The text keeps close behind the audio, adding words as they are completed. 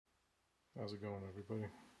How's it going, everybody?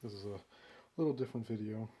 This is a little different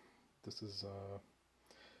video. This is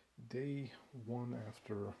day one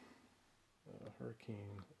after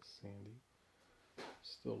Hurricane Sandy.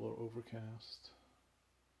 Still a little overcast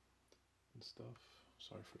and stuff.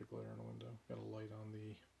 Sorry for the glare in the window. Got a light on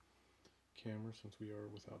the camera since we are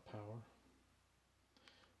without power.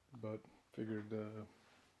 But figured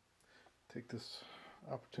take this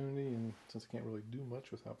opportunity, and since I can't really do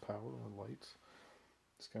much without power or lights,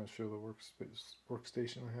 just kind of show the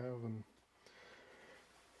workstation I have and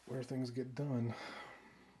where things get done.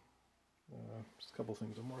 Just a couple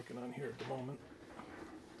things I'm working on here at the moment.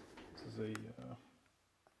 This is a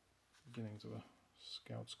beginnings of a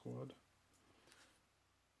scout squad.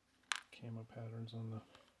 Camo patterns on the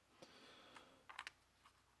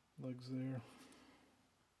legs there.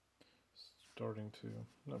 Starting to,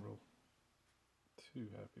 not real too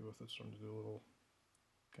happy with it, starting to do a little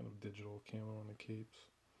kind of digital camo on the capes.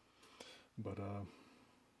 But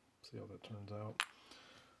see how that turns out.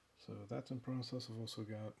 So that's in process. I've also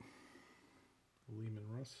got Lehman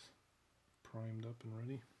Russ primed up and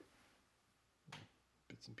ready.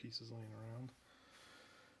 Bits and pieces laying around.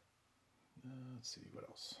 Let's see what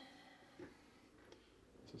else.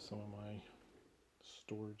 This is some of my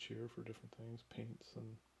storage here for different things, paints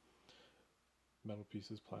and metal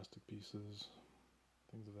pieces, plastic pieces,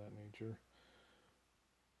 things of that nature.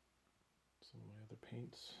 Some of my other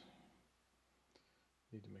paints.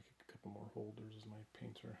 Need to make a couple more holders as my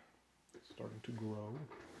paints are starting to grow.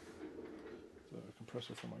 The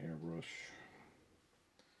compressor for my airbrush.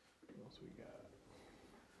 What else we got?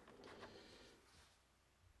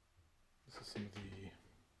 This is some of the,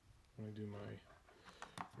 when I do my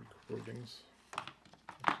recordings,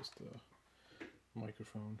 it's just a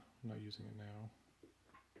microphone. I'm not using it now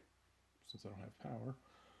since I don't have power.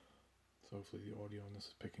 So hopefully the audio on this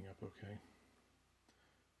is picking up okay.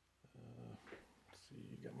 Let's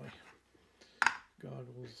see, got my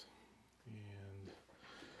goggles and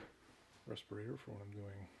respirator for when I'm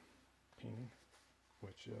doing painting,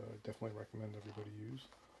 which I definitely recommend everybody use.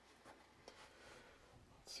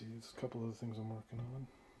 Let's see, there's a couple other things I'm working on.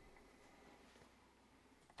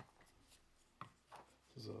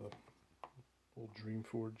 This is a old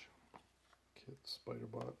Dreamforge kit,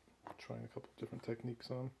 Spiderbot. Trying a couple different techniques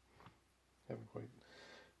on. Haven't quite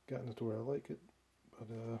gotten it to where I like it, but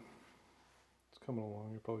it's coming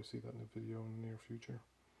along. You'll probably see that in a video in the near future.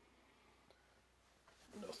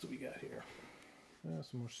 What else do we got here?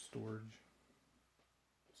 Some more storage.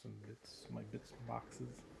 Some bits, my bits boxes.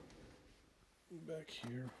 Back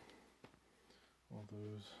here. All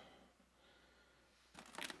those.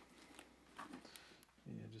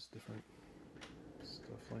 Yeah, just different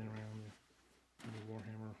stuff laying around. The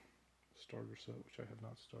Warhammer starter set, which I have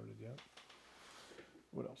not started yet.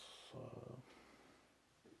 What else?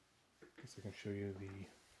 I guess I can show you the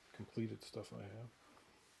completed stuff I have.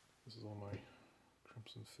 This is all my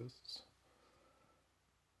Crimson Fists.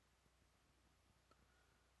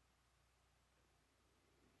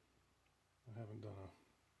 I haven't done a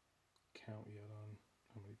count yet on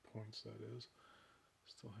how many points that is.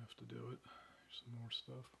 Still have to do it. Here's some more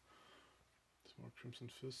stuff. Some more Crimson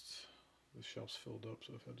Fists. The shelf's filled up,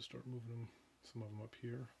 so I've had to start moving them, some of them up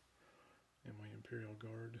here. And my Imperial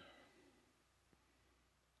Guard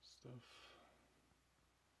stuff.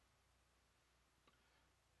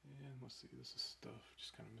 And let's see, this is stuff,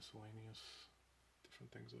 just kind of miscellaneous,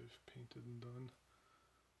 different things I've painted and done,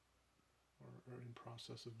 or are in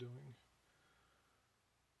process of doing.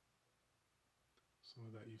 Some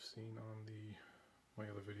of that you've seen on my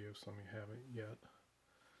other videos, some you haven't yet.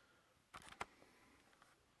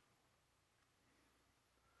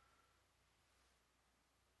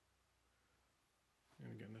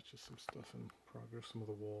 And again, that's just some stuff in progress, some of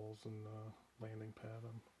the walls and landing pad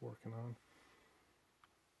I'm working on.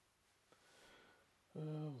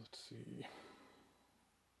 Let's see,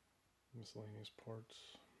 miscellaneous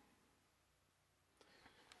parts.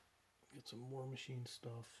 Get some War Machine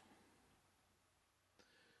stuff.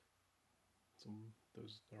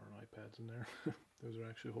 Those aren't iPads in there. Those are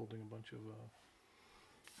actually holding a bunch of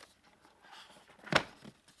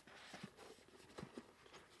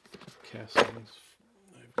castings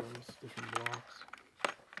I've done with different blocks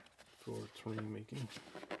for terrain making.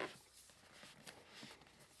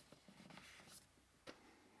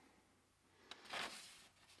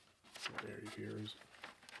 So there here is,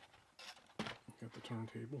 got the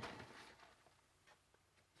turntable.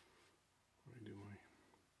 I do my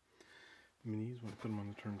minis when I put them on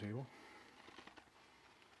the turntable.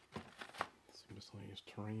 Some miscellaneous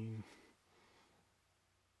terrain.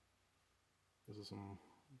 This is some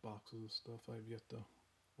boxes of stuff I've yet to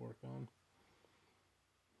work on.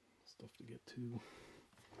 stuff to get to.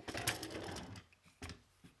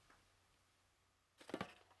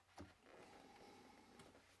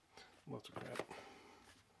 Lots of crap.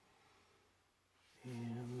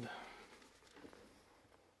 And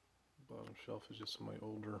bottom shelf is just some of my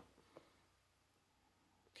older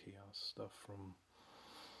chaos stuff from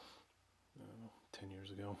 10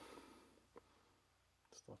 years ago.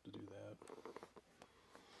 Still have to do that.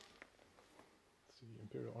 Let's see,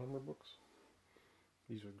 Imperial Armor books.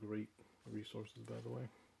 These are great resources, by the way.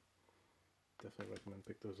 Definitely recommend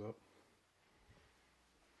pick those up.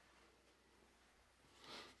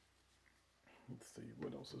 Let's see,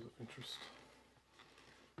 what else is of interest?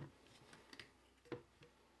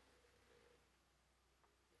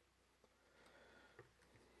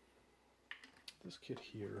 This kit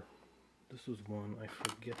here, this was one, I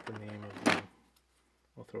forget the name of the,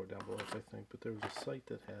 I'll throw it down below if I think, but there was a site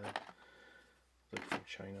that had, like from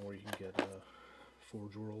China, where you can get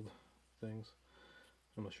Forge World things.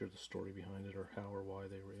 I'm not sure the story behind it or how or why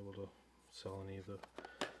they were able to sell any of the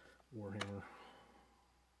Warhammer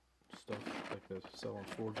stuff like this, sell on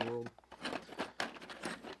Forge World.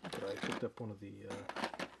 But I picked up one of the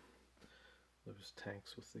those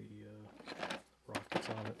tanks with the rockets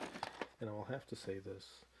on it, and I'll have to say this,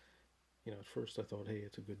 you know, at first I thought, hey,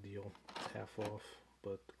 it's a good deal, it's half off,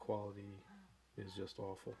 but the quality is just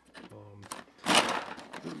awful.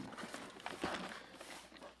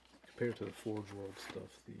 Compared to the Forge World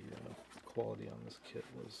stuff, the quality on this kit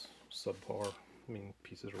was subpar. I mean,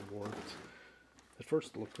 pieces are warped. At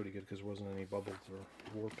first it looked pretty good because there wasn't any bubbles or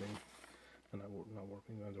warping. And not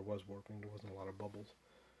warping, there was warping, there wasn't a lot of bubbles.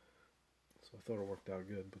 So I thought it worked out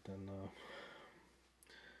good, but then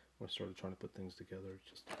when I started trying to put things together,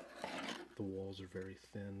 just the walls are very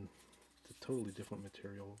thin. It's a totally different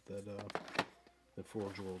material that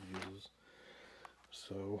Forge World uses.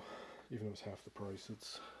 So even though it's half the price,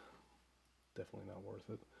 it's definitely not worth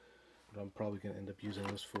it. What I'm probably going to end up using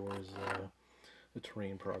this for is a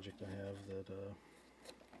terrain project I have that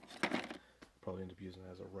probably end up using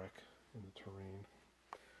as a wreck in the terrain.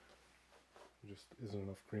 There just isn't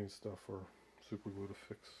enough green stuff or super glue to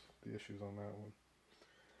fix the issues on that one.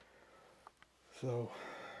 So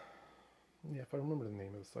yeah, if I remember the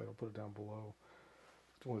name of the site, I'll put it down below.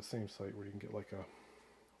 It's one of the same site where you can get like a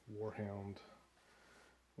Warhound,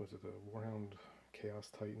 was it a Warhound Chaos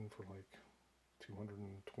Titan for like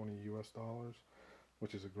 $220 US,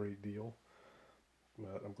 which is a great deal.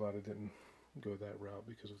 But I'm glad I didn't go that route,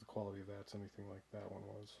 because if the quality of that's anything like that one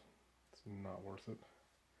was, it's not worth it.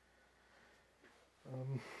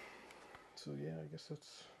 So yeah, I guess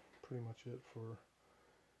that's pretty much it for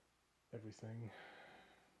everything.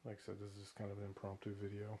 Like I said, this is just kind of an impromptu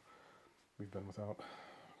video. We've been without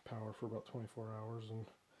power for about 24 hours and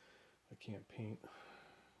I can't paint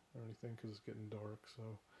or anything because it's getting dark,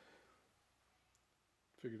 so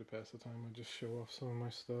figured to pass the time I'd just show off some of my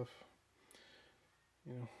stuff,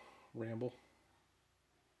 you know, ramble.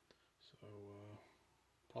 So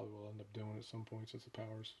probably will end up doing at some point, since the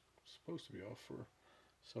power's supposed to be off for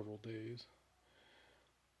several days.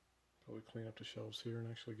 Probably clean up the shelves here and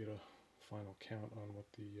actually get a final count on what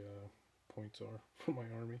the points are for my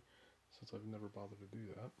army, since I've never bothered to do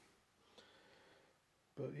that.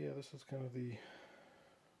 But yeah, this is kind of the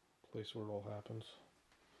place where it all happens.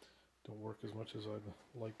 Don't work as much as I'd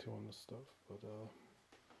like to on this stuff, but I've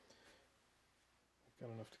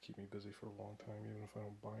got enough to keep me busy for a long time, even if I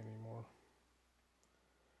don't buy anymore.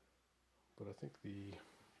 But I think the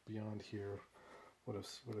beyond here, what I've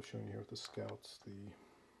shown you here with the scouts, the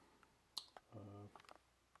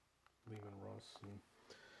Lehman Russ, and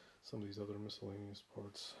some of these other miscellaneous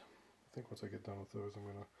parts, I think once I get done with those, I'm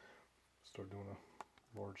going to start doing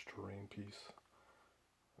a large terrain piece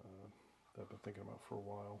that I've been thinking about for a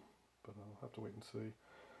while, but I'll have to wait and see.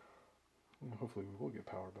 You know, hopefully we will get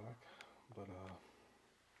power back, but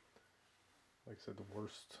like I said,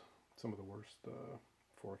 some of the worst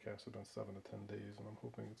forecasts have been 7 to 10 days, and I'm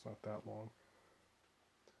hoping it's not that long,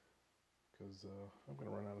 because I'm going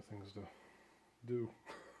to run out of things to do.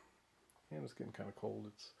 And it's getting kind of cold.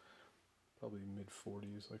 It's probably mid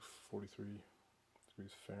 40s, like 43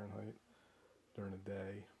 degrees Fahrenheit during the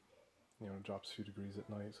day. You know, it drops a few degrees at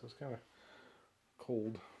night, so it's kind of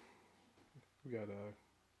cold. We got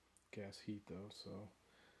gas heat though, so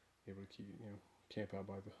able to keep, you know, camp out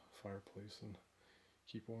by the fireplace and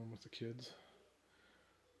keep warm with the kids.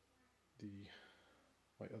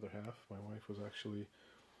 My other half, my wife, was actually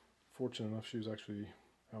fortunate enough. She was actually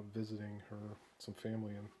out visiting some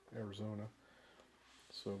family in Arizona.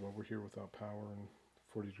 So while we're here without power and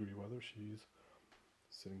 40-degree weather, she's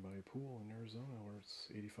sitting by a pool in Arizona where it's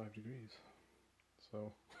 85 degrees.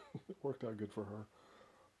 So it worked out good for her.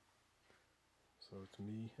 So it's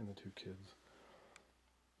me and the 2 kids,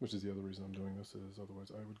 which is the other reason I'm doing this, is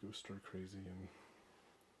otherwise I would go stir crazy and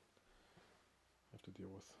have to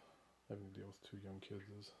deal with having to deal with 2 young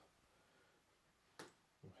kids.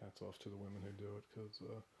 Hats off to the women who do it, because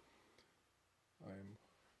I am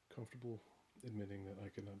comfortable admitting that I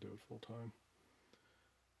could not do it full time.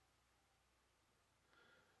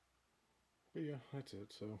 But yeah, that's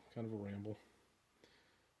it. So kind of a ramble.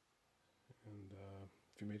 And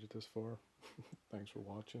if you made it this far, thanks for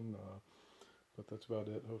watching. But that's about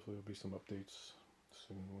it. Hopefully there'll be some updates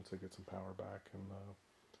soon once I get some power back and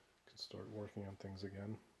can start working on things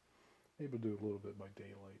again. Able to do a little bit by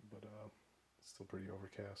daylight, but it's still pretty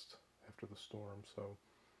overcast after the storm, so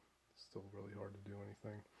it's still really hard to do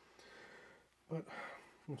anything. But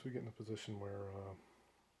once we get in a position where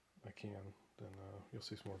I can, then you'll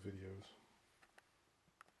see some more videos.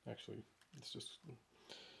 Actually, it's just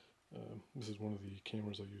this is one of the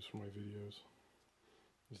cameras I use for my videos.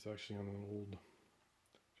 It's actually on an old,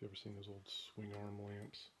 if you ever seen those old swing arm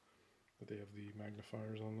lamps that they have the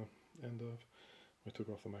magnifiers on the end of. I took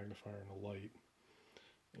off the magnifier and the light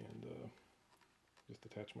and just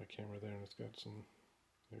attached my camera there, and it's got some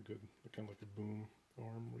good, kind of like a boom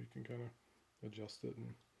arm where you can kind of adjust it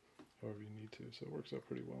and however you need to, so it works out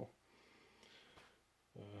pretty well.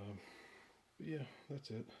 But yeah, that's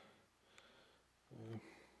it.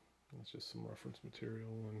 That's just some reference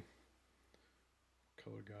material and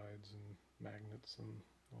color guides and magnets and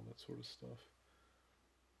all that sort of stuff.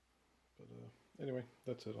 But anyway,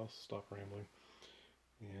 that's it. I'll stop rambling.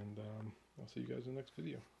 And I'll see you guys in the next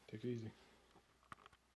video. Take it easy.